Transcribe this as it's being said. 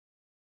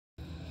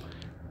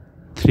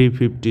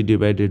350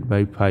 divided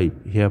by 5.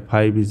 Here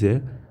 5 is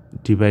a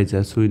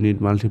divisor, so we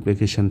need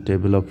multiplication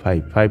table of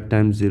 5. 5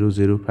 times 0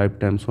 0, 5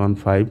 times 1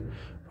 5,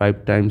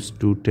 5 times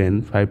 2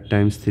 10, 5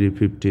 times 3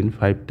 15,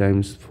 5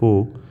 times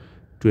 4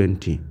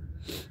 20.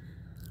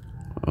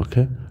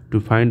 Okay, to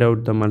find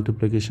out the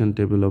multiplication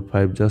table of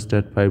 5, just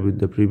add 5 with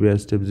the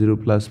previous step. 0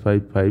 plus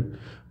 5 5,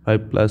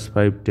 5 plus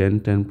 5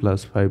 10, 10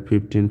 plus 5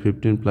 15,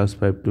 15 plus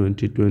 5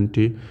 20,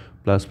 20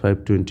 plus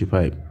 5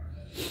 25.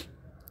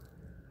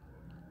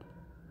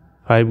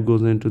 5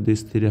 goes into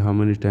this 3 how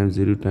many times?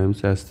 0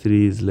 times, as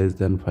 3 is less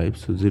than 5.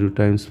 So 0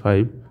 times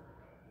 5,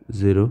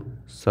 0,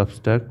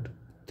 subtract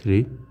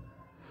 3,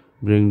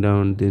 bring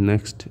down the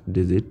next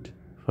digit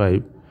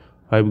 5.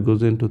 5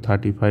 goes into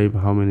 35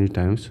 how many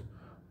times?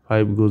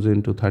 5 goes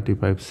into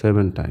 35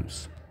 7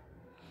 times.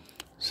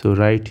 So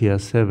write here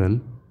 7.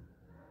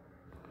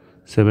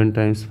 7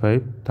 times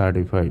 5,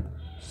 35.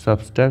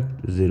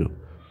 Subtract 0,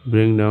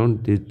 bring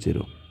down this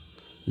 0.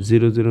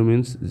 0 0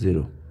 means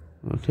 0.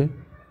 Okay,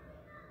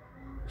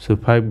 so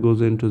 5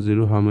 goes into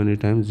 0 how many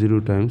times?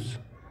 0 times.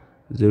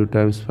 0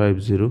 times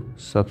 5 0,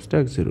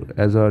 subtract 0.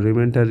 As our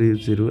remainder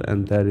is 0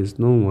 and there is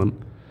no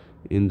 1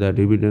 in the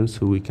dividend,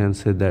 so we can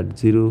say that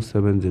 0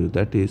 7 0,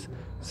 that is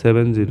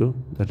 70,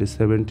 that is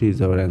 70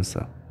 is our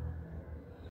answer.